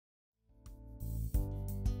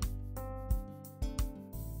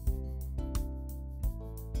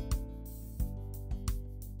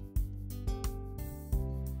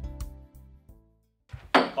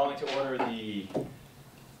Calling to order the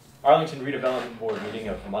Arlington Redevelopment Board meeting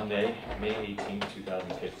of Monday, May 18,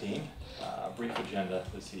 2015. Brief agenda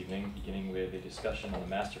this evening, beginning with a discussion on the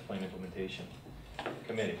Master Plan Implementation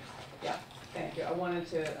Committee. Yeah, thank you. I wanted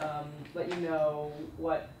to let you know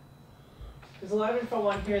what, there's a lot of info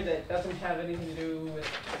on here that doesn't have anything to do with,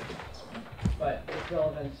 but it's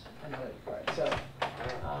relevant and related for it. So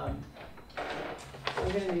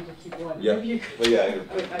we're going to need to keep going. Yeah. Well, yeah.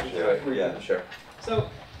 Wait, yeah, sure. So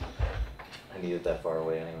I need it that far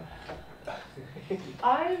away anyway.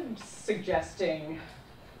 I'm suggesting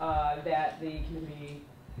that the committee,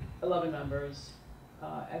 11 members,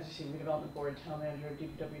 as you see, Redevelopment Board, Town Manager,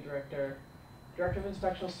 DPW Director, Director of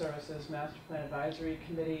Inspectional Services, Master Plan Advisory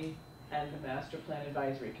Committee, and the Master Plan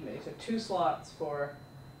Advisory Committee. So 2 slots for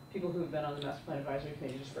people who've been on the Master Plan Advisory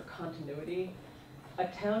Committee just for continuity. A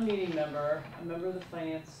town meeting member, a member of the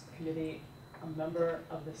Finance Committee, a member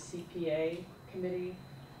of the CPA Committee,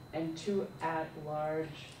 and 2 at-large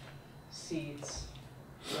seats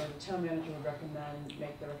where the town manager would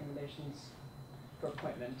make the recommendations for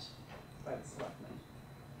appointment by the selectmen.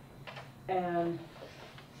 And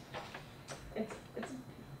it's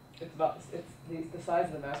the size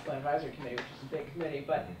of the Master Plan Advisory Committee, which is a big committee,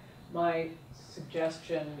 but my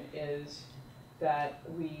suggestion is that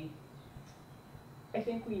I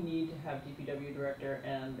think we need to have DPW Director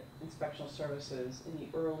and Inspectional Services in the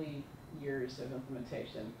early years of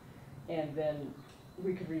implementation, and then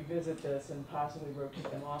we could revisit this and possibly rotate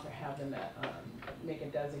them off or have them make a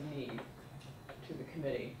designee to the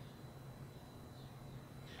committee.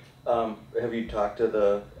 Have you talked to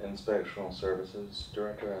the Inspectional Services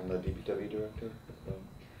Director and the DPW Director?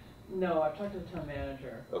 No, I've talked to the town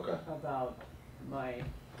manager about my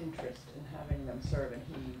interest in having them serve, and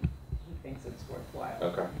he thinks it's worthwhile.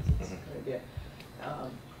 Okay. It's a good idea.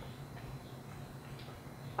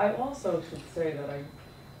 I also should say that I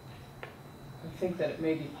think that it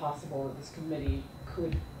may be possible that this committee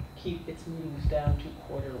could keep its meetings down to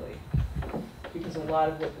quarterly, because a lot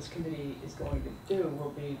of what this committee is going to do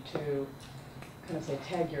will be to kind of say,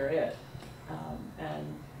 tag you're it,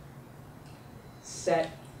 and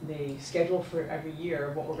set the schedule for every year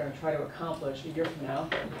of what we're going to try to accomplish a year from now,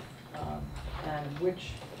 and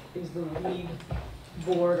which is the lead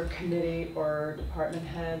board or committee or department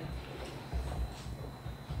head.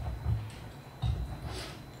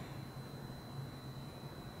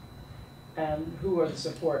 And who are the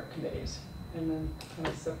support committees, and then kind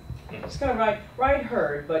of just kind of ride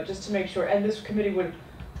herd, but just to make sure. And this committee would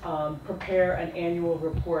prepare an annual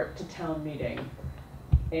report to town meeting,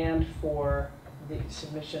 and for the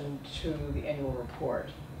submission to the annual report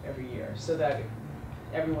every year, so that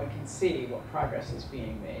everyone can see what progress is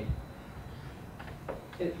being made.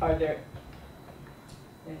 Are there,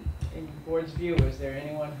 in the board's view, is there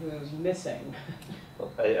anyone who's missing?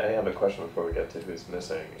 I have a question before we get to who's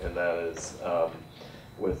missing, and that is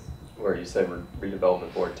with where you said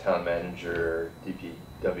Redevelopment Board, Town Manager,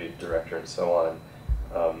 DPW Director, and so on,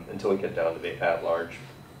 until we get down to the at-large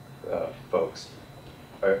folks.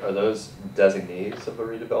 Are those designees of the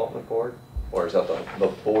Redevelopment Board, or is that the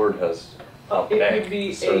board has it would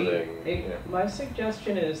be serving? My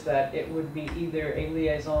suggestion is that it would be either a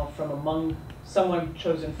liaison from among someone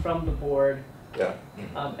chosen from the board. Yeah.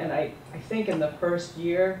 And I think in the first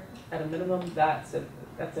year, at a minimum, that's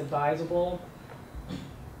advisable.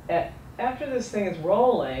 After this thing is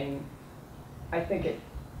rolling, I think it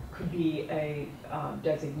could be a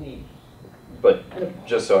designee. But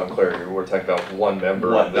just so I'm clear, we're talking about one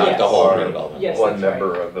member of the, not the whole redevelopment. Yes, one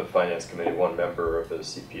member of the Finance Committee, one member of the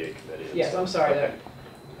CPA Committee. Yes, I'm sorry,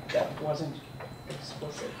 that wasn't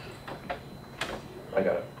explicit. I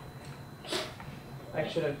got it. I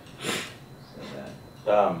should have said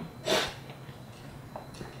that.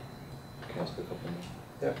 Can I ask a couple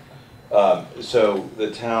more? Yeah. So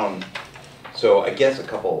the town, so I guess a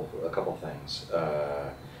couple things.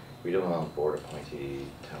 Redevelopment Board appointee,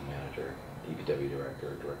 Town Manager, DPW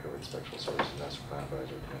Director, Director of Inspectional Services, Master Plan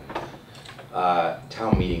Advisory Committee.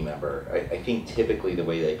 Town meeting member. I think typically the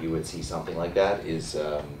way that you would see something like that is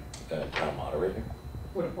town moderator.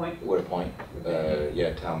 Would appoint? Would appoint.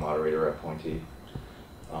 Yeah, town moderator appointee.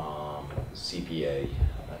 CPA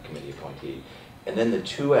committee appointee. And then the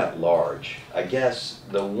 2 at large. I guess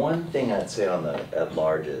the one thing I'd say on the at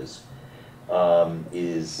larges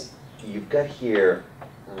is you've got here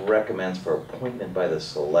recommends for appointment by the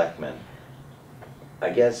selectmen. I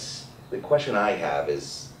guess the question I have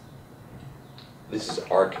is, this is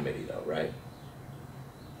our committee though, right?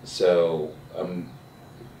 So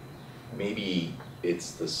maybe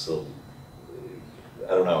it's the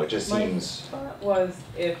don't know, it just My seems, thought was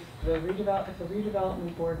if the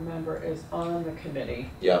redevelopment board member is on the committee,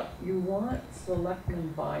 yeah. you want selectmen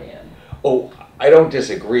buy-in. Oh, I don't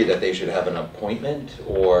disagree that they should have an appointment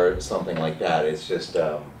or something like that. It's just,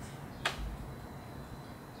 I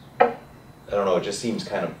don't know, it just seems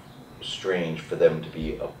kind of strange for them to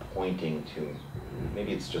be appointing to,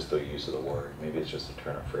 maybe it's just the use of the word, maybe it's just a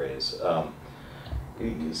turn of phrase.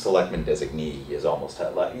 Selectman designee is almost,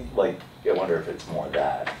 like, I wonder if it's more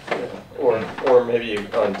that. Or maybe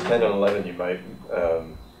on 10 and 11 you might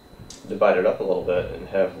divide it up a little bit and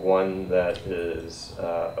have one that is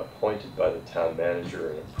appointed by the town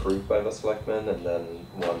manager and approved by the selectmen, and then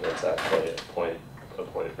one that's actually appointed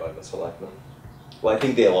by the selectmen. Well, I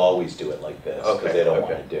think they'll always do it like this, because they don't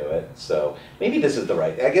want to do it. So maybe this is the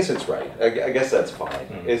right, I guess it's right. I guess that's fine.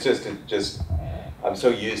 Mm-hmm. It's just, I'm so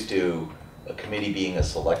used to a committee being a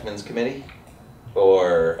selectmen's committee,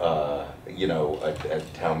 or, you know, a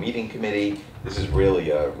town meeting committee. This is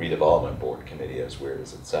really a redevelopment board committee, as weird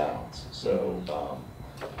as it sounds. So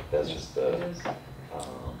that's just the,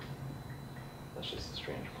 that's just the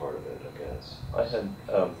strange part of it, I guess. I had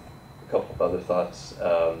a couple of other thoughts.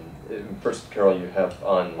 First, Carol, you have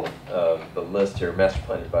on the list here Master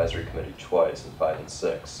Plan Advisory Committee twice in 5 and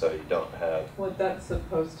 6, so you don't have. What that's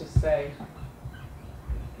supposed to say,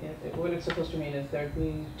 what it's supposed to mean is there'd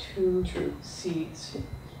be two seats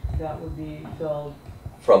that would be filled.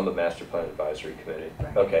 From the Master Plan Advisory Committee.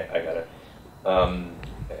 Right. Okay, I got it.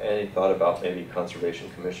 Any thought about maybe Conservation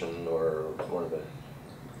Commission or one of the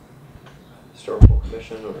Historical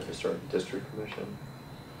Commission or Historic District Commission?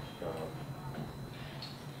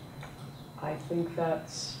 I think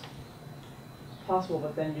that's possible,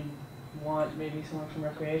 but then you want maybe someone from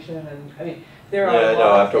Recreation, and I mean, there are Yeah, a no,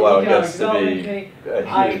 lot after a while it Economic gets to Development be Committee.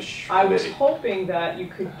 a huge I was committee. hoping that you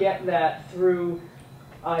could get that through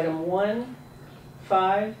item 1,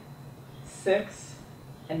 5, 6,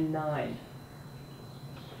 and 9.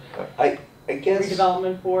 I guess.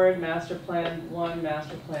 Redevelopment Board, Master Plan 1,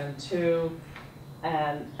 Master Plan 2,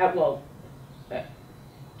 and, did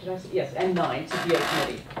I say, yes, and 9,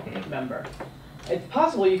 CPA committee member. It's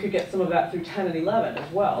possible you could get some of that through 10 and 11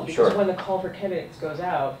 as well, because Sure. when the call for candidates goes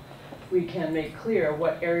out, we can make clear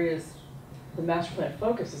what areas the master plan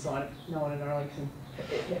focuses on. No one in Arlington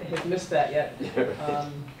has missed that yet.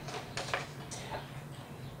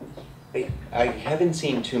 I haven't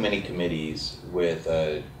seen too many committees with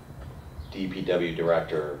a DPW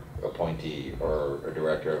director appointee or a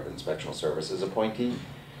director of inspectional services appointee.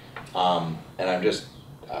 And I'm just,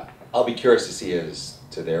 I'll be curious to see as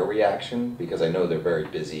to their reaction, because I know they're very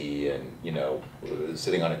busy and, you know,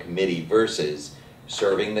 sitting on a committee versus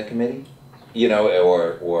serving the committee, you know,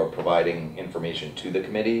 or providing information to the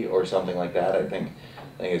committee or something like that. I think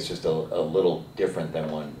it's just a little different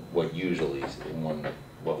than what one would usually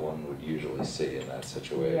see in that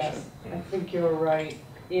situation. Yes, I think you're right.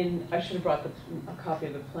 I should have brought a copy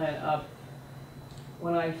of the plan up.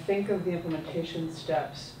 When I think of the implementation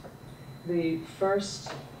steps, the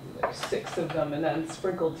first 6 of them, and then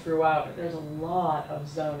sprinkled throughout, there's a lot of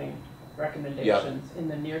zoning recommendations in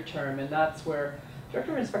the near term, and that's where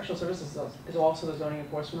Director of Inspectional Services is also the zoning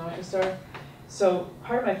enforcement officer. So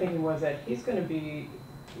part of my thinking was that he's going to be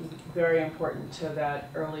very important to that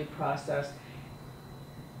early process.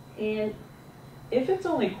 And if it's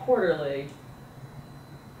only quarterly,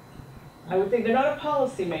 I would think they're not a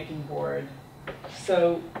policy-making board,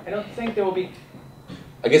 so I don't think there will be.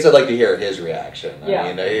 I guess I'd like to hear his reaction. Yeah. I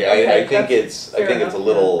mean, Okay, I think it's enough, a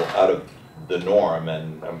little out of the norm,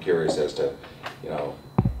 and I'm curious as to, you know,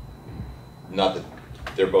 not that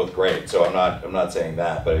they're both great, so I'm not saying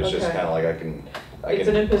that, but it's just Okay. kind of like I It's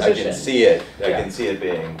an can imposition. see it. I Yeah. can see it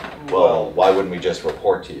being, well, why wouldn't we just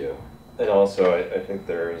report to you? And also, I think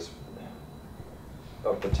there is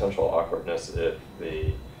a potential awkwardness if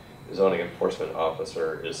the zoning enforcement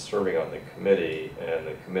officer is serving on the committee and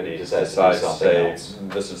the committee Decides decides to do to say, something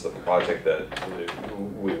this is the project that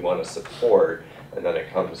we want to support, and then it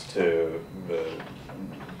comes to the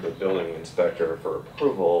building inspector for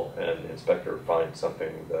approval, and the inspector finds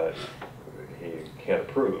something that he can't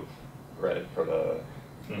approve, right, from an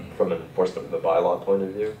enforcement of the bylaw point of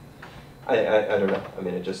view. I don't know. I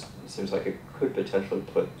mean, it just seems like it could potentially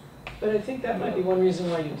put. But I think that might be one reason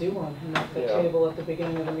why you do want him at the table at the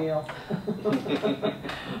beginning of the meal.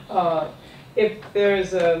 If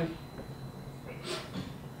there's I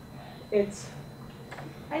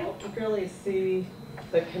don't really see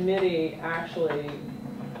the committee actually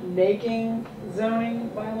making zoning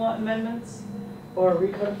bylaw amendments or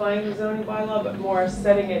recodifying the zoning bylaw, but more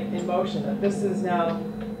setting it in motion, that this is now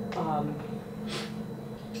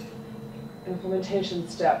implementation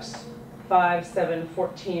steps 5, 7,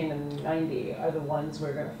 14, and 90 are the ones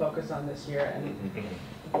we're going to focus on this year.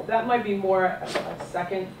 And that might be more a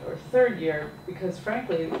second or third year, because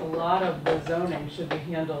frankly, a lot of the zoning should be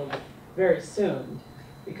handled very soon,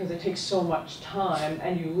 because it takes so much time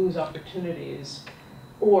and you lose opportunities,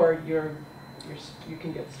 or you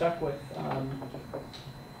can get stuck with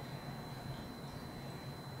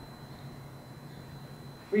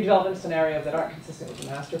redevelopment scenarios that aren't consistent with the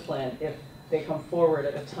master plan if they come forward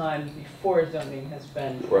at a time before zoning has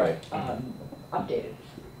been updated.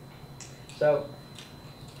 So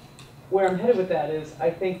where I'm headed with that is, I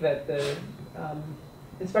think that the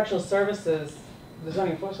inspectional services, the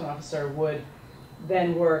zoning enforcement officer would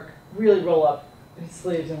then really roll up his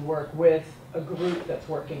sleeves and work with a group that's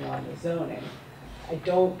working on the zoning. I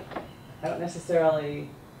don't necessarily.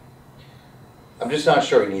 I'm just not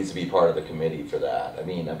sure he needs to be part of the committee for that. I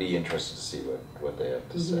mean, I'd be interested to see what they have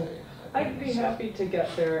to say. I'd be happy to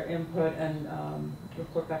get their input and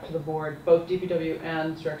report back to the board, both DPW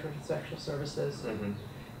and Director of Inspectional Services.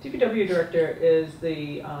 DPW Director is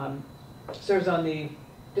serves on the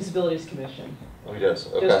Disabilities Commission. Oh, he does,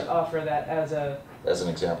 okay. Just offer that as an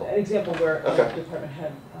example. An example where a department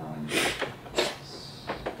head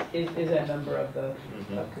is a member of the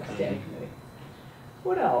standing committee.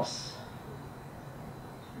 What else?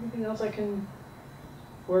 Anything else I can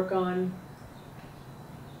work on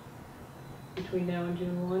between now and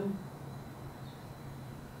June 1?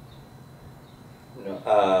 No,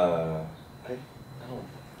 I don't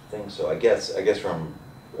think so. I guess from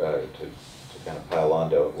to kind of pile on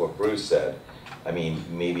to what Bruce said, I mean,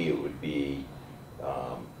 maybe it would be,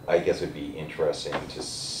 I guess it'd be interesting to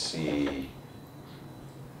see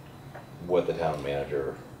what the town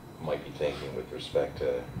manager might be thinking with respect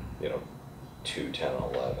to, 2, 10, and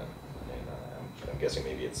 11. I mean, I'm guessing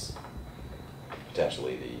maybe it's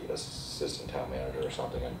potentially the assistant town manager or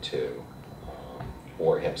something on 2,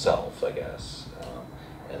 or himself, I guess,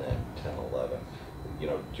 and then 10, 11.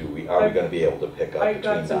 Are we going to be able to pick up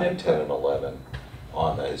between 9, 10, and 11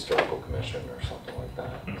 on the historical commission or something like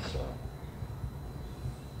that? So.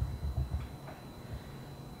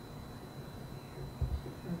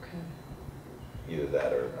 Okay. Either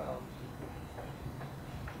that or,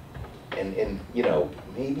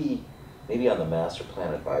 maybe on the master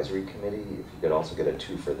plan advisory committee, if you could also get a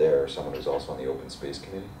 2 for there, someone who's also on the open space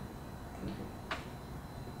committee.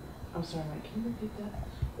 I'm sorry, Mike, can you repeat that?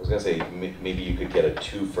 I was gonna say, maybe you could get a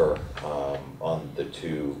 2 for, on the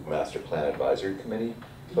 2 master plan advisory committee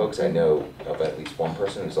folks. I know of at least one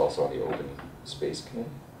person who's also on the open space committee.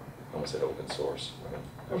 I almost said open source.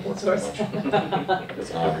 Open source.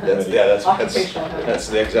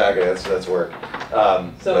 That's work.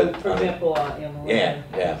 So, for example, on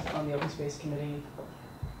the open space committee.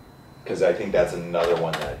 Because I think that's another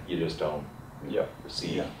one that you just don't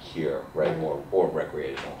see here, right? Or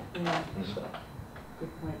recreational. Yeah. So. Good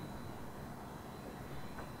point.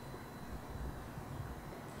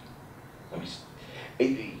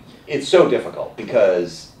 It's so difficult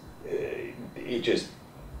because it just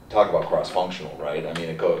talk about cross-functional, right? I mean,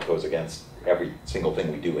 it goes against every single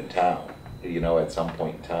thing we do in town. At some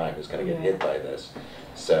point in time, is going to get hit by this.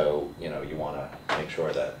 So, you want to make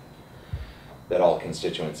sure that all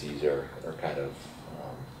constituencies are kind of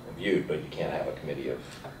viewed, but you can't have a committee of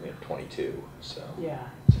 22. So. Yeah.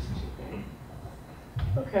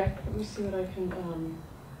 Okay, let me see what I can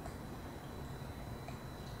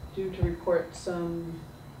do to report some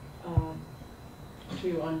to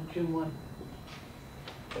you on June 1.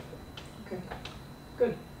 Okay,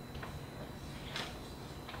 good.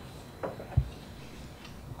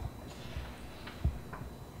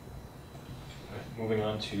 Moving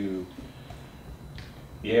on to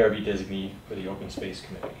the ARB designee for the Open Space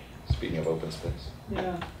Committee. Speaking of open space.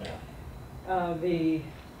 Yeah.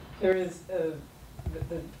 There is the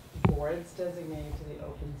board's designee to the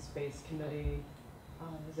Open Space Committee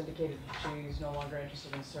has indicated that she's no longer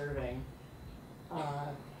interested in serving.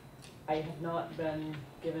 I have not been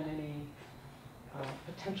given any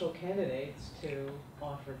potential candidates to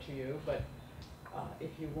offer to you, but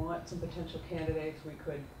if you want some potential candidates, we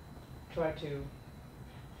could try to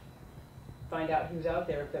find out who's out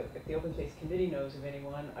there. If the Open Space Committee knows of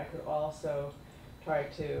anyone, I could also try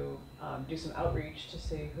to do some outreach to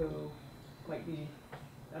see who might be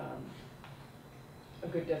a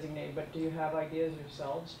good designate. But do you have ideas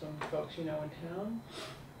yourselves from folks you know in town?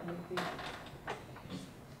 Might be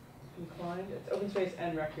inclined. It's open space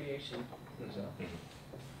and recreation. So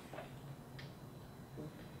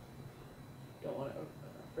don't want to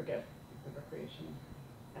forget the recreation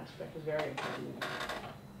aspect is very important.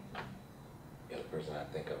 Yeah, the person I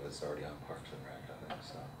think of is already on Parks and Rec, I think,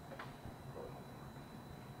 so.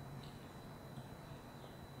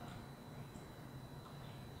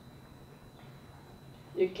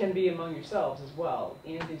 it can be among yourselves as well.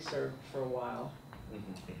 Andy served for a while.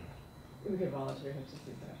 We could volunteer him to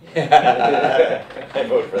do that. I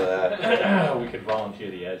vote for that. We could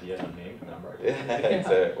volunteer the as yet unnamed member.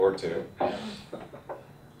 Or two. I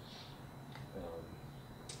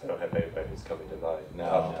don't have anybody who's coming to mind No.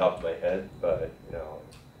 off the top of my head, but you know.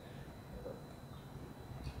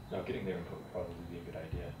 No, getting their input would probably be a good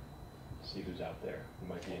idea. See who's out there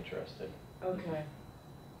who might be interested. Okay.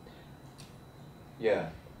 Yeah,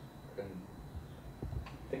 and I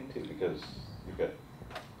think too, because you've got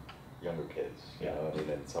younger kids, you Yeah. know, I mean,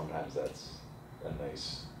 and sometimes that's a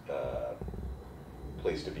nice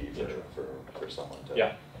place to be Intro. for someone to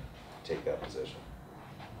Yeah. take that position.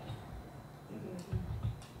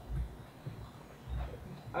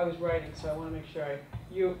 I was writing, so I want to make sure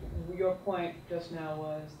your point just now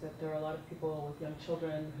was that there are a lot of people with young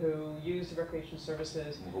children who use the recreation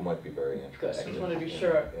services. Who might be very Good, interested. I just wanted to be in-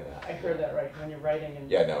 sure yeah. I heard that right when you're writing and.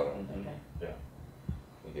 Yeah, no, Okay. Yeah.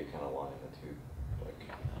 you get kind of line the two, like,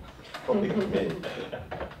 probably me.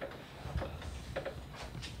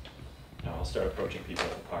 No, I'll start approaching people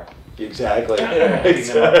at the park. Exactly.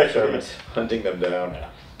 Picking them up for service. Hunting them down. Yeah.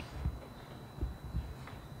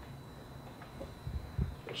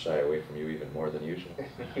 They'll shy away from you even more than usual.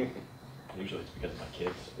 Usually it's because of my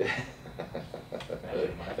kids.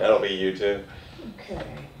 That'll be you too. Okay.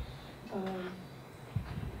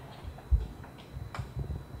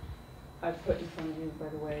 I put in front of you, by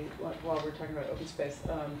the way, while we're talking about open space,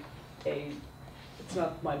 it's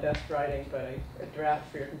not my best writing, but a draft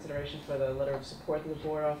for your consideration for the letter of support that the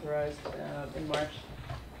board authorized in March.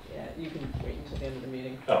 Yeah, you can wait until the end of the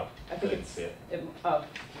meeting. Oh, I think didn't it's, see it. oh,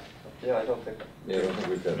 Yeah, I don't think. Yeah, I don't think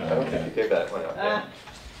we've done I don't think you gave that one out.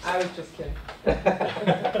 I was just kidding. All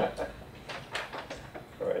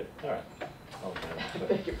right. All right. I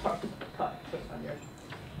beg your pardon. Put it on your.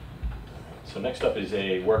 So next up is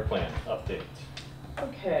a work plan update.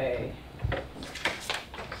 Okay.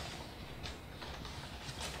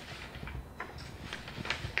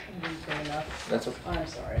 I didn't say enough. That's okay. I'm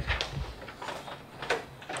sorry.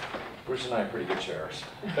 Bruce and I are pretty good sharers.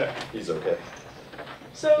 He's okay.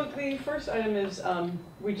 So the first item is,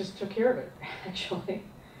 we just took care of it, actually.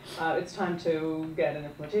 It's time to get an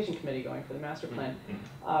implementation committee going for the master plan.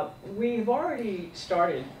 We've already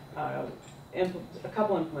started a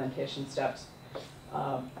couple implementation steps.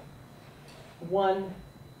 One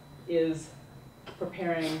is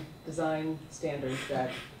preparing design standards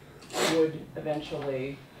that would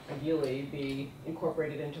eventually, ideally, be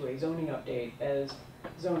incorporated into a zoning update as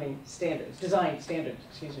zoning standards, design standards,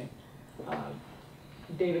 excuse me.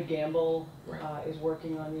 David Gamble is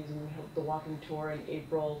working on these, and we have the walking tour in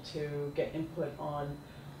April to get input on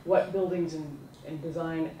what buildings and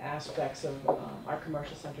design aspects of our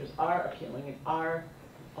commercial centers are appealing and are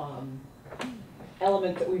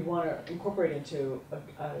element that we want to incorporate into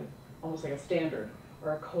almost like a standard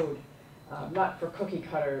or a code, not for cookie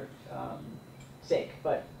cutter sake,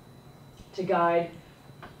 but to guide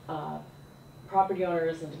property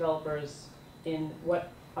owners and developers in what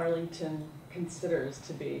Arlington considers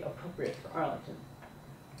to be appropriate for Arlington.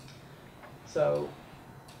 So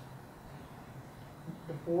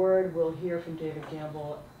the board will hear from David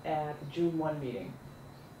Gamble at the June 1 meeting.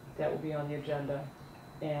 That will be on the agenda,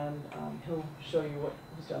 and he'll show you what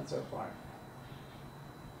he's done so far.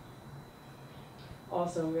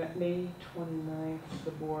 Also, we got May 29th,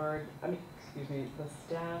 the board, the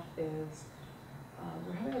staff is,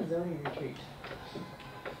 we're having a zoning retreat.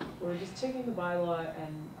 We're just taking the bylaw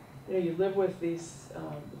and, you live with these,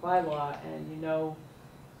 the bylaw, and you know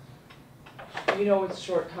its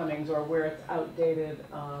shortcomings or where it's outdated,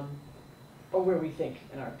 or where we think,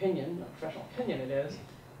 in our opinion, our professional opinion it is.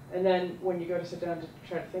 And then when you go to sit down to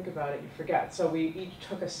try to think about it, you forget. So we each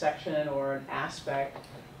took a section or an aspect,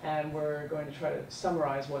 and we're going to try to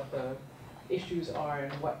summarize what the issues are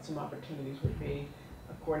and what some opportunities would be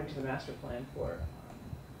according to the master plan for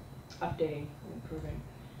updating and improving.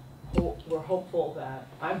 I'm hopeful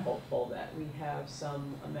that we have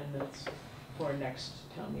some amendments for next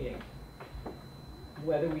town meeting.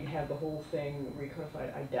 Whether we'd have the whole thing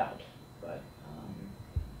recodified, I doubt, but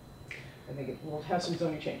I think we'll have some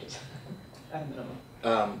zoning changes at a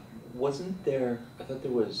minimum. Wasn't there, I thought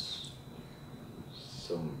there was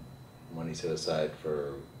some money set aside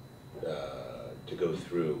for, to go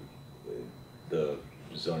through the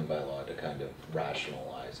zoning bylaw to kind of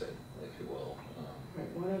rationalize it, if you will. Right,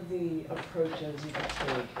 one of the approaches you can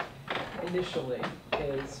take initially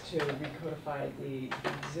is to recodify the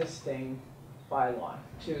existing bylaw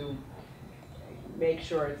to make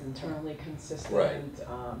sure it's internally consistent. Right.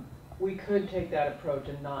 We could take that approach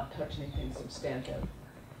and not touch anything substantive.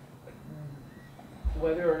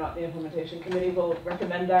 whether or not the implementation committee will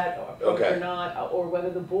recommend that Okay. or not, or whether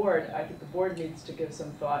the board, I think the board needs to give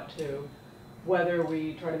some thought to whether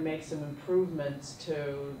we try to make some improvements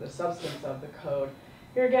to the substance of the code.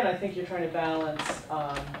 Here again, I think you're trying to balance,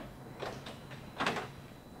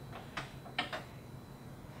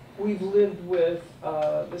 we've lived with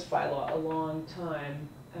this bylaw a long time,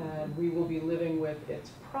 and we will be living with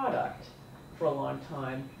its product for a long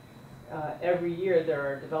time. Every year there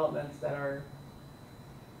are developments that are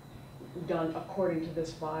done according to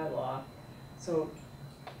this bylaw. So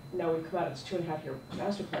now we've come out of this 2.5-year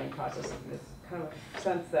master planning process in this kind of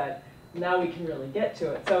sense that now we can really get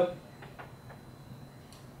to it. So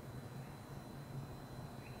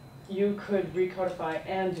you could recodify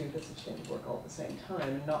and do this exchange work all at the same time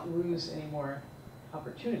and not lose any more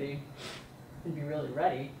opportunity and be really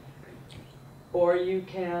ready. Or you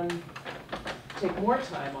can take more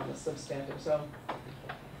time on the substantive. So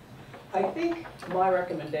I think my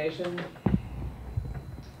recommendation,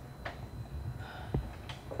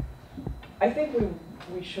 I think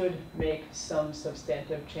we should make some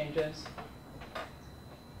substantive changes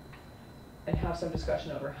and have some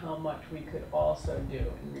discussion over how much we could also do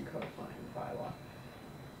in recodifying the bylaw.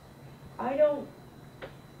 I don't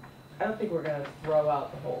think we're gonna throw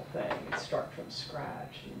out the whole thing and start from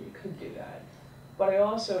scratch, and you could do that. But I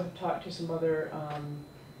also have talked to some other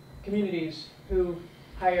communities who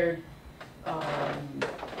hired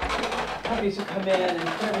companies who come in and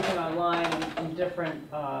put everything online in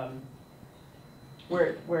different, where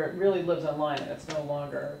it really lives online and it's no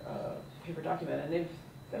longer a paper document, and they've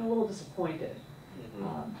been a little disappointed.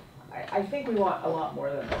 Mm-hmm. I think we want a lot more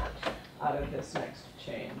than that out of this next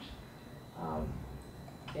change.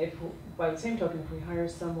 If, by the same token, if we hire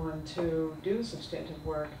someone to do substantive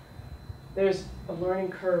work, there's a learning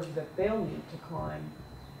curve that they'll need to climb.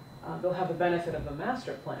 They'll have the benefit of the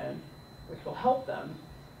master plan, which will help them,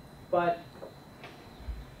 but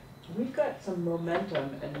we've got some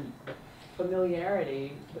momentum and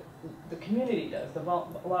familiarity. The community does, a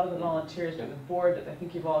lot of the volunteers do, the board does. I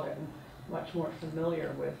think you've all gotten much more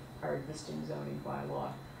familiar with our existing zoning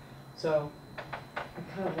bylaw. So I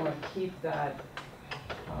kind of want to keep that,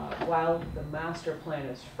 while the master plan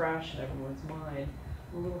is fresh in everyone's mind,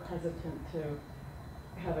 I'm a little hesitant to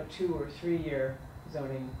have a 2 or 3 year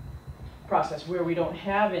zoning process where we don't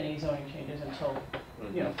have any zoning changes until,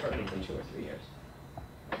 you know, for 2 or 3 years.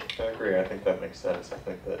 I agree. I think that makes sense. I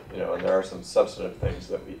think that, you know, and there are some substantive things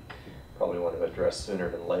that we probably want to address sooner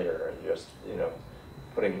than later, and just, you know,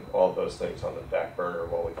 putting all those things on the back burner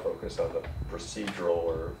while we focus on the procedural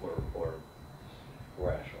or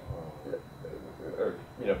Rational. or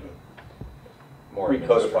you know, More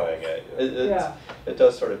recodifying it. Yeah. It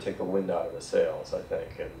does sort of take the wind out of the sails, I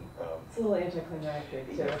think, and It's a little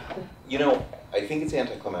anticlimactic too. You know, I think it's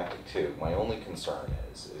anticlimactic too. My only concern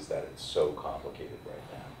is that it's so complicated right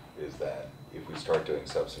now, is that if we start doing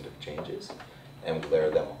substantive changes and we layer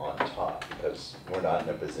them on top, because we're not in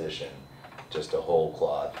a position just to whole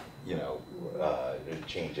cloth, you know,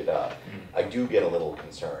 change it up. I do get a little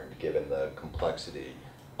concerned, given the complexity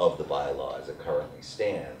of the bylaw as it currently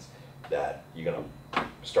stands, that you're gonna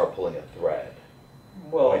start pulling a thread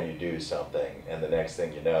when you do something, and the next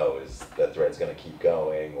thing you know is that thread's gonna keep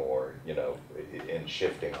going, or, you know, and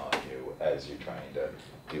shifting on you as you're trying to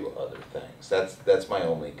do other things. That's my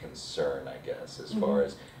only concern, I guess, as far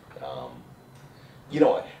as, you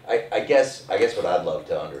know, I guess what I'd love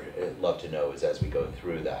to know is, as we go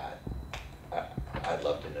through that, I'd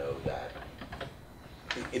love to know that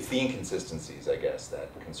it's the inconsistencies, I guess, that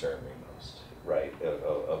concern me most, right,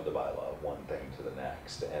 of the bylaw, one thing to the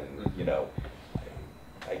next. And, you know,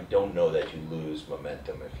 I don't know that you lose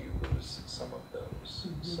momentum if you lose some of those.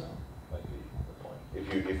 So might be the point,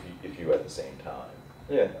 if you at the same time.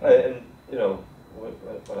 yeah, and you know,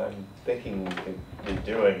 what I'm thinking we can be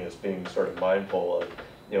doing is being sort of mindful of,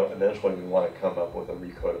 you know, eventually we want to come up with a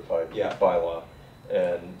recodified bylaw,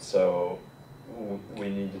 and so we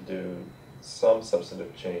need to do some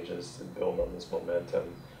substantive changes to build on this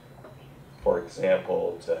momentum. For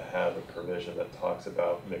example, to have a provision that talks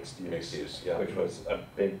about mixed use, yeah. which was a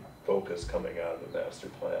big focus coming out of the master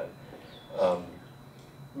plan.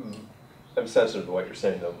 I'm sensitive to what you're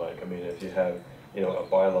saying though, Mike. I mean, if you have, you know, a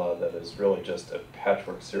bylaw that is really just a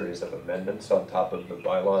patchwork series of amendments on top of the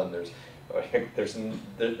bylaw, and there's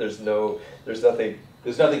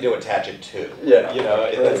nothing to attach it to. Yeah. You know,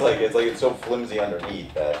 it's so flimsy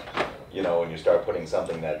underneath that, you know, when you start putting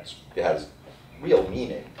something that has real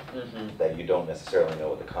meaning, that you don't necessarily know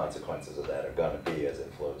what the consequences of that are going to be as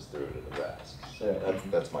it flows through to the rest. So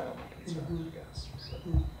that's my only concern, I guess. So.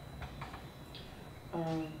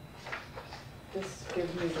 this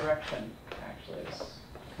gives me direction, actually, this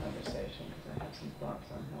conversation, because I have some thoughts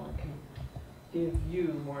on how I can give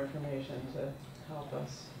you more information to help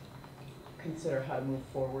us consider how to move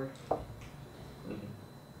forward.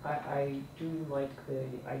 I do like the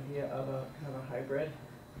idea of a kind of a hybrid,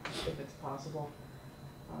 if it's possible.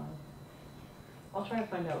 I'll try to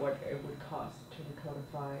find out what it would cost to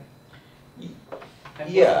recodify.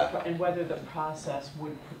 And and whether the process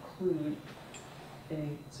would preclude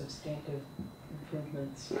any substantive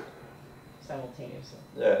improvements simultaneously.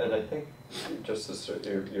 Yeah, and I think just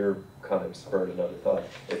your comment spurred another thought.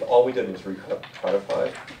 If all we did was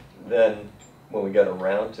recodify, then when we get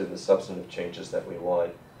around to the substantive changes that we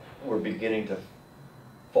want, we're beginning to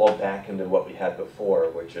fall back into what we had before,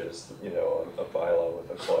 which is, you know, a bylaw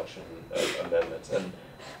with a collection of amendments. And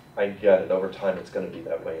I get it, over time it's going to be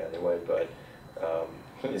that way anyway, but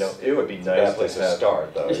you know, it would be nice Bad place to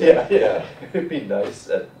start, though. Yeah, it would be nice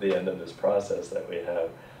at the end of this process that we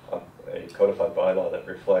have a codified bylaw that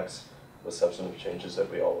reflects the substantive changes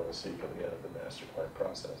that we all want to see coming out of the master plan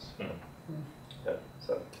process. Yeah,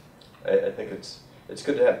 so I think it's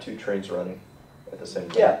good to have two trains running at the same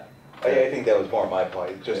time. Yeah, I think that was more my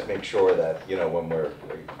point, just make sure that, you know, when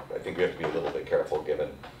I think we have to be a little bit careful given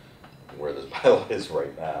where this bylaw is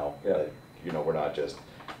right now. Yeah. That, you know, we're not just,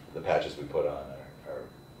 the patches we put on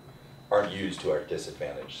aren't used to our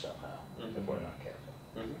disadvantage somehow, if we're not careful.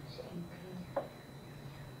 So. Okay.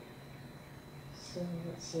 So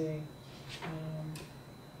let's see.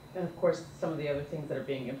 And of course, some of the other things that are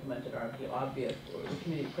being implemented are the obvious. The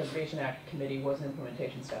Community Preservation Act Committee was an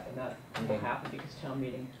implementation step, and that will happen because town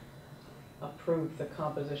meeting approved the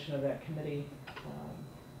composition of that committee,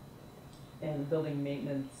 and building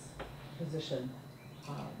maintenance position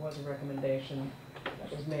was a recommendation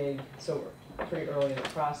that was made so pretty early in the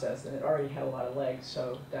process, and it already had a lot of legs,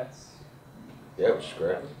 so that's Which is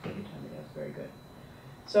great. That was, that's very good.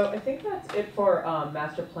 So I think that's it for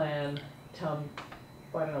master plan, town,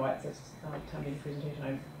 well, I don't know why it says town meeting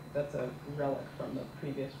presentation. That's a relic from the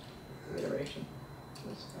previous iteration. It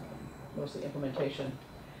was mostly implementation.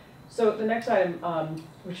 So the next item,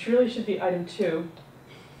 which really should be item 2,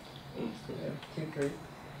 2, 3.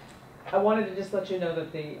 I wanted to just let you know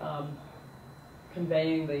that the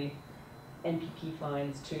conveying the NPP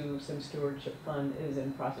fines to some stewardship fund is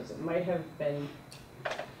in process. It might have been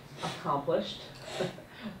accomplished,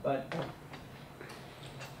 but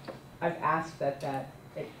I've asked that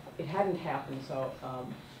it hadn't happened, so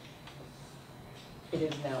it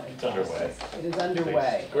is now in process. Underway. It is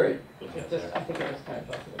underway. Great. It just, I think it just kind of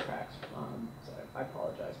fell through the cracks, so I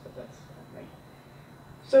apologize, but that's me.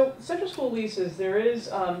 So Central School leases, there is,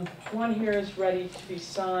 one here is ready to be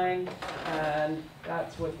signed, and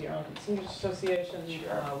that's with the Arlington Seniors Association. We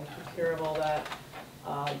took care of all that.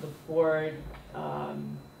 The board,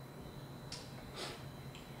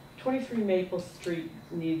 23 Maple Street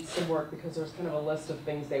needs some work because there's kind of a list of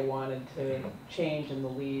things they wanted to change in the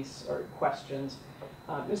lease or questions.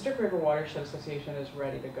 Mystic River Watershed Association is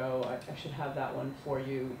ready to go. I should have that one for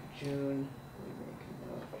you, June.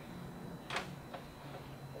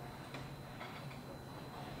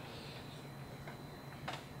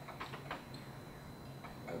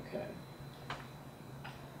 Okay.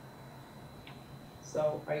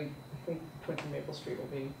 So I think 20 Maple Street will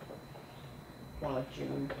be more like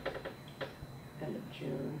June, end of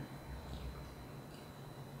June.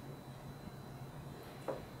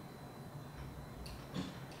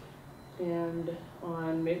 And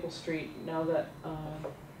on Maple Street, now that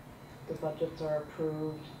the budgets are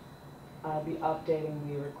approved, I'll be updating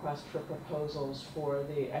the request for proposals for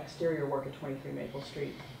the exterior work at 23 Maple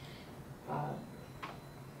Street.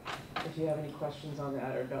 If you have any questions on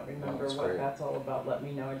that or don't remember what that's all about, let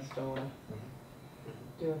me know. I just don't want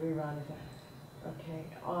to do a rerun of that. Okay,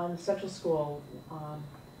 on Central School,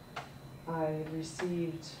 I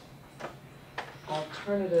received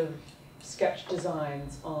alternative sketch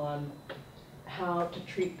designs on how to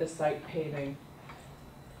treat the site paving.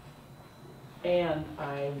 And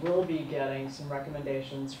I will be getting some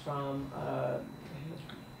recommendations from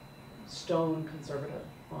stone conservative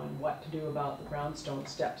on what to do about the brownstone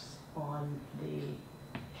steps on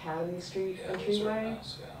the Academy Street entryway.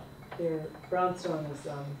 Their brownstone is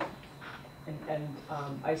and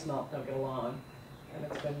ice melt don't get along, and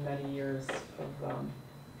it's been many years of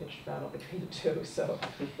pitched battle between the two. So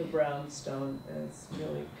the brownstone is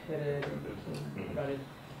really pitted and rutted.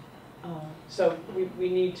 So we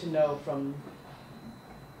need to know from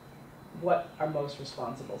what our most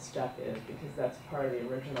responsible step is, because that's part of the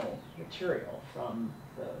original material from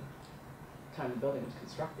the time the building was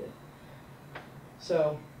constructed.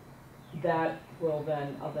 So that will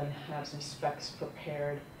then, I'll then have some specs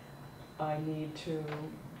prepared. I need to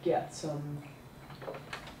get some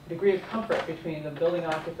degree of comfort between the building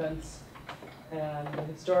occupants and the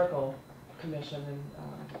historical commission and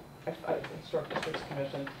historic districts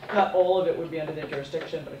commission. Not all of it would be under their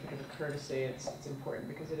jurisdiction, but I think as a courtesy, it's important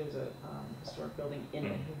because it is a historic building in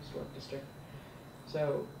a historic district.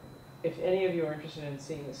 So if any of you are interested in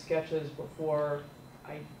seeing the sketches before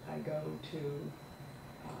I go to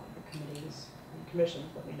the committees and commissions,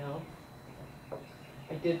 let me know.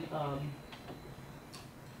 I did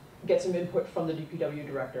get some input from the DPW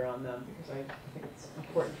director on them because I think it's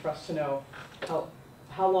important for us to know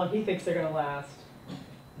how long he thinks they're going to last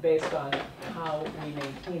based on how we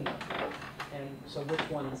maintain them. And so which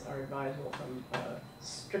ones are advisable from a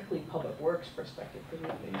strictly public works perspective, because we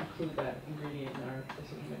have to include that ingredient in our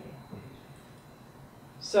decision making.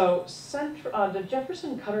 So the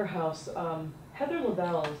Jefferson Cutter House, Heather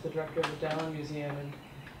Lavelle is the director of the Dallin Museum, and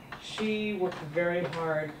she worked very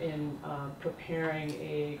hard in preparing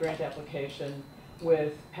a grant application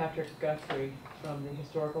with Patrick Guthrie from the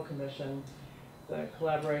Historical Commission. The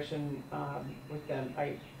collaboration with them,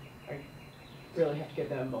 I really have to give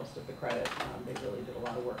them most of the credit. They really did a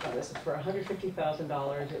lot of work on this. It's for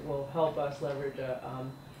 $150,000. It will help us leverage a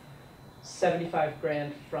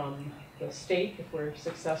 $75,000 from the state if we're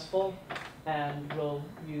successful, and we'll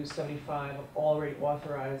use 75 of already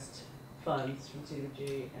authorized funds from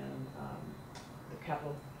CDBG and the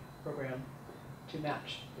capital program to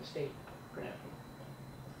match the state grant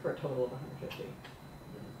for a total of 150.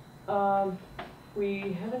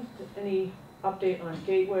 We haven't any update on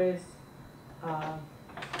gateways at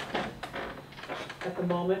the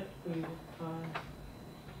moment. We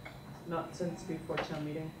not since before town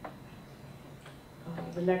meeting.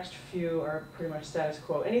 The next few are pretty much status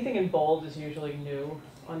quo. Anything in bold is usually new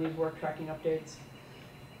on these work tracking updates.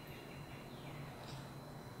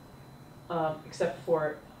 Except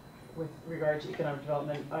for with regard to economic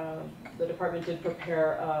development. The department did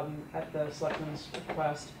prepare at the selectmen's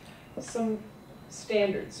request some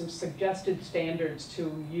standards, some suggested standards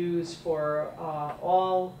to use for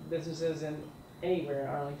all businesses in anywhere in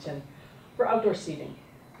Arlington for outdoor seating.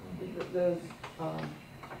 The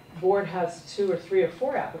board has 2 or 3 or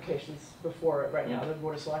 4 applications before it right now, the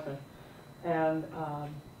Board of Selectmen. And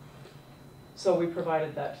so we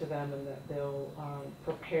provided that to them, and that they'll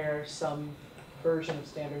prepare some version of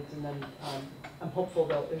standards, and then I'm hopeful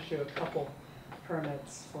they'll issue a couple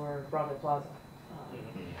permits for Broadway Plaza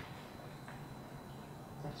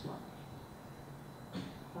next month,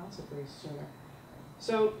 possibly sooner.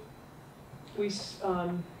 So we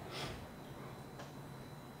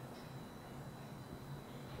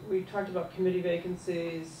talked about committee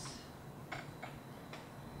vacancies,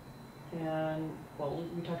 and well,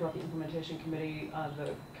 we talked about the implementation committee,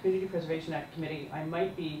 the Community Preservation Act committee. I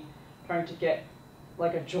might be trying to get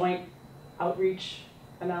like a joint outreach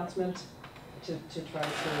announcement to try to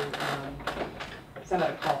send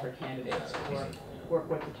out a call for candidates or work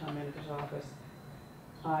with the town manager's office.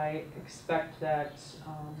 I expect that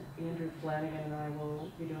Andrew Flanagan and I will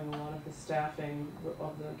be doing a lot of the staffing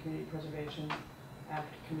of the Community Preservation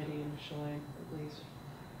Act committee initially, at least.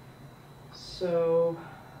 So,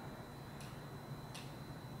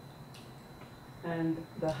 and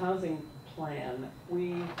the housing plan,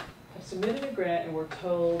 we have submitted a grant and we're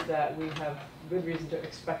told that we have good reason to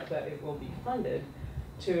expect that it will be funded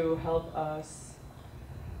to help us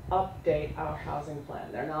update our housing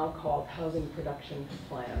plan. They're now called housing production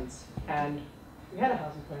plans. And we had a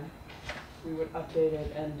housing plan. We would update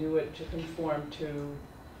it and do it to conform to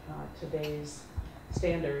today's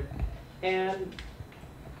standard. And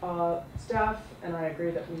staff and I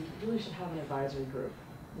agree that we really should have an advisory group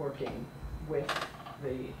working with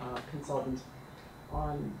the consultants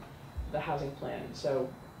on the housing plan. So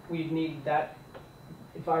we need that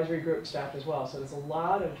advisory group staff as well. So there's a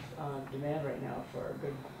lot of demand right now for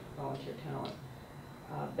good volunteer talent.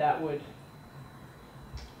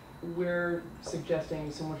 We're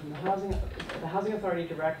suggesting someone from the housing authority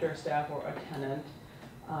director, staff, or a tenant.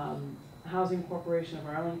 Housing Corporation of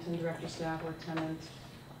Arlington director, staff, or tenant.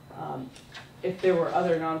 If there were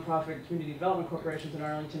other nonprofit community development corporations in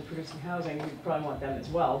Arlington producing housing, we'd probably want them as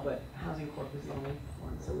well, but Housing Corp is the only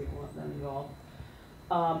one, so we want them involved.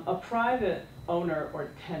 A private owner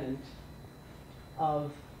or tenant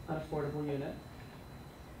of an affordable unit.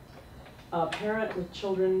 A parent with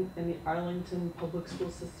children in the Arlington public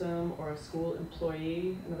school system, or a school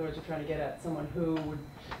employee. In other words, we're trying to get at someone who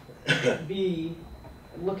would be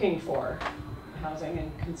looking for housing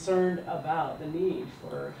and concerned about the need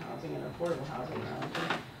for housing and affordable housing in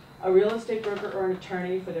Arlington. A real estate broker or an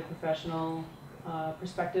attorney for their professional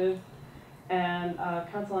perspective, and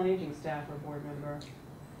Council on Aging staff or board member.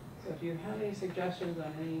 So if you have any suggestions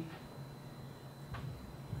on any,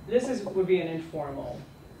 this would be an informal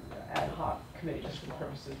ad hoc committee just for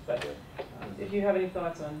purposes, but if you have any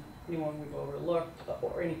thoughts on anyone we've overlooked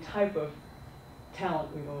or any type of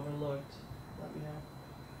talent we've overlooked, let me know.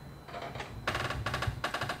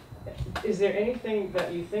 Is there anything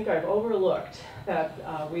that you think I've overlooked that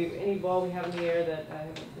any ball we have in the air that I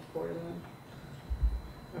haven't reported on?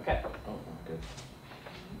 Okay. Oh, good.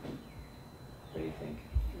 What do you think?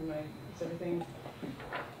 Is everything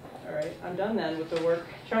all right? I'm done then with the work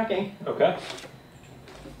tracking. Okay.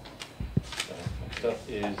 So next up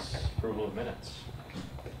is approval of minutes.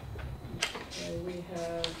 Okay, we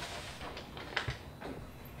have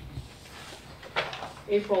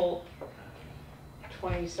April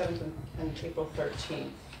 27th and April 13th.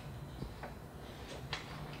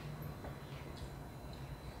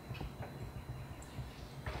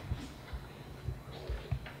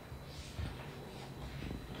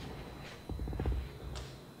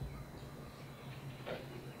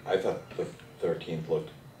 I thought the 13th looked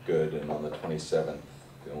good, and on the 27th,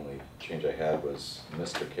 the only change I had was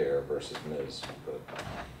Mr. Care versus Ms. But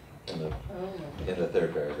in the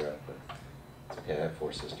third paragraph, but it's okay, I have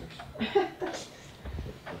 4 sisters.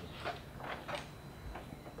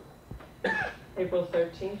 April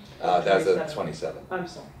 13th? That's a 27th. I'm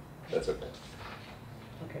sorry. That's okay.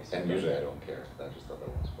 Okay. So And usually I don't care. I just thought that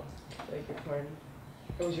was fun. beg your pardon.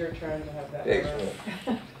 It was your turn to have that. Thanks.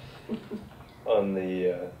 On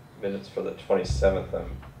the minutes for the 27th,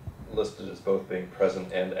 I'm listed as both being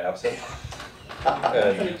present and absent.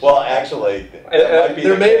 And Well, actually, that might be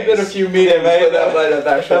there the may have been a case. few meetings where that might have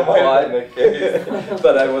actually That might have applied, been the case.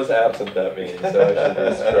 but I was absent that meeting, so I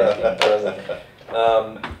should be corrected present.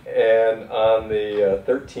 And on the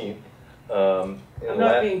 13th, I'm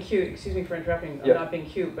not being cute, excuse me for interrupting, I'm Yep. not being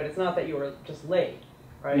cute, but it's not that you were just late,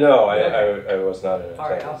 right? No, Okay. I was not in attendance. All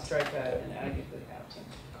right, I'll strike that and add it to the absent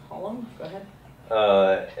column, go ahead.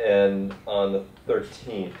 And on the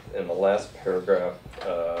 13th, in the last paragraph,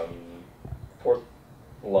 4th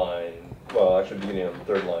line, well, actually beginning on the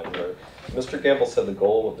 3rd line, where Mr. Gamble said the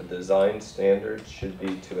goal of the design standards should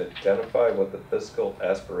be to identify what the fiscal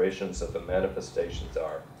aspirations of the manifestations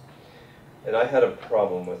are. And I had a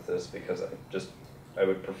problem with this because I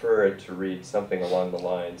would prefer it to read something along the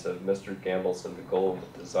lines of Mr. Gamble said the goal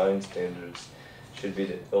of the design standards should be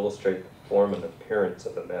to illustrate the form and appearance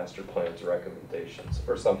of the master plan's recommendations,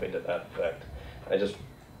 or something to that effect. I just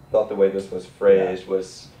thought the way this was phrased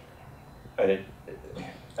was, I read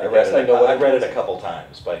it a couple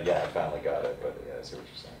times, but yeah, I finally got it, but yeah, I see what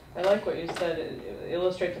you're saying. I like what you said,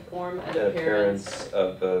 illustrate the form and the appearance. appearance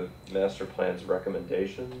of the master plan's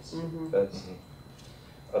recommendations. Mhm. That's,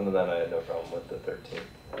 other than that, I had no problem with the 13th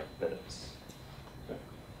minutes.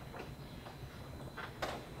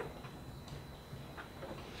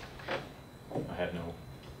 I had no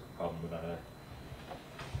problem with that either.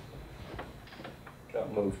 I'll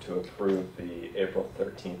move to approve the April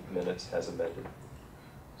 13th minutes as amended.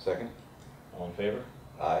 Second? All in favor?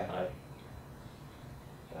 Aye. Aye.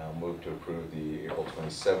 I'll move to approve the April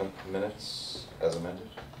 27th minutes as amended.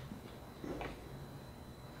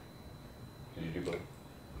 Did you do both?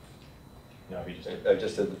 No, he just did. I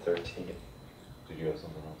just did the 13th. Did you have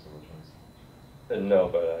something else on the 27th? No,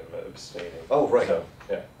 but I'm abstaining. Oh, right. So,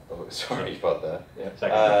 yeah. Oh, sorry about that. Yeah.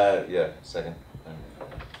 Second. Yeah, second.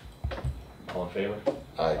 All in favor?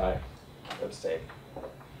 Aye. Abstain.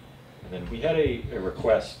 And then we had a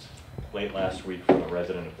request late last week from a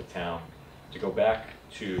resident of the town to go back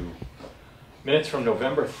to minutes from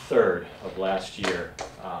November 3rd of last year.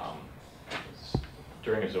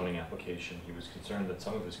 During a zoning application, he was concerned that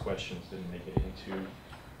some of his questions didn't make it into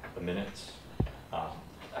the minutes.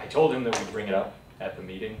 I told him that we'd bring it up at the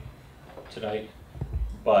meeting tonight,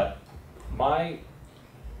 but my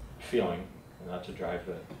feeling, not to drive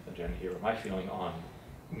the agenda here, but my feeling on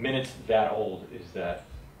minutes that old is that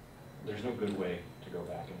there's no good way to go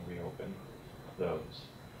back and reopen those.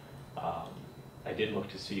 I did look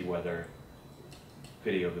to see whether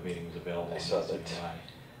video of the meeting was available I on saw the that. CMI,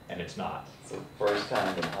 and it's not. It's the first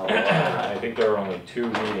time in how long? I think there are only 2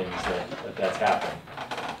 meetings that's happened.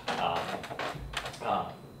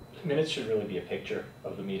 Minutes should really be a picture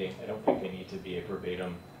of the meeting. I don't think they need to be a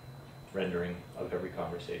verbatim rendering of every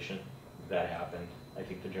conversation that happened. I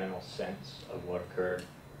think the general sense of what occurred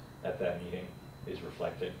at that meeting is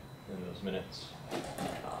reflected in those minutes.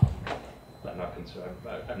 I'm not concerned.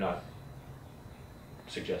 I'm not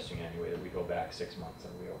suggesting in any way that we go back 6 months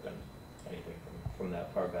and reopen anything from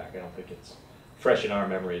that far back. I don't think it's fresh in our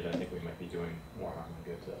memory. I think we might be doing more harm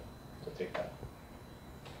than good to take that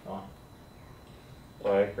on.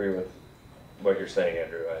 Well, I agree with what you're saying,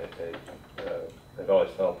 Andrew. I've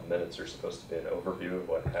always felt the minutes are supposed to be an overview of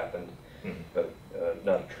what happened, but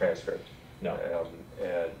not a transcript. No.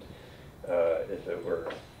 And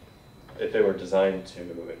if they were designed to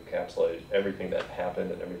encapsulate everything that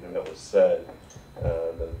happened and everything that was said,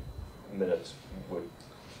 the minutes would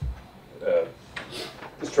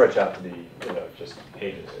stretch out to be, just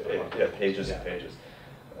Pages. pages Yeah. and pages.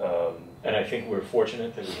 And I think we're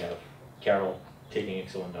fortunate that we have Carol taking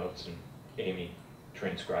excellent notes and Amy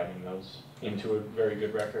transcribing those into a very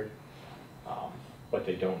good record. But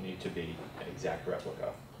they don't need to be an exact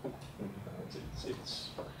replica. It's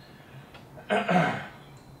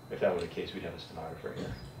if that were the case, we'd have a stenographer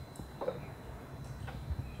here.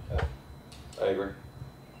 I agree.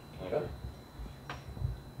 Okay.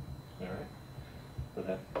 All right. So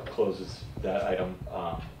that closes that item.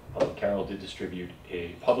 Although Carol did distribute a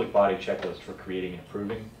public body checklist for creating and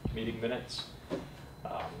approving meeting minutes.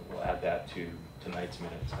 We'll add that to tonight's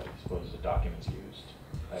minutes, I suppose, as a documents used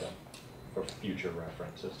item for future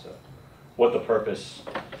reference as to what the purpose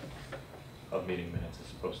of meeting minutes is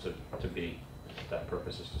supposed to be. That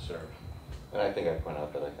purpose is to serve. And I think I point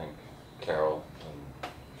out that I think Carol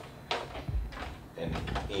and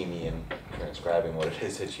Amy in transcribing what it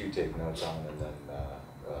is that you take notes on, and then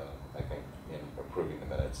I think in approving the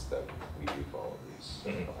minutes that we do follow these.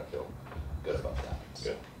 Mhm. I feel good about that.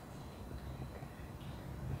 Good.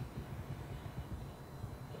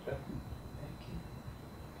 Okay. Thank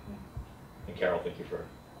you. And Carol, thank you for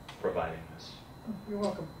providing this. You're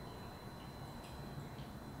welcome.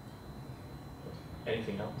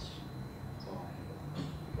 Anything else?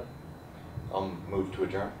 I'll move to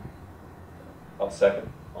adjourn. I'll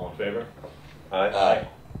second. All in favor? Aye. Aye.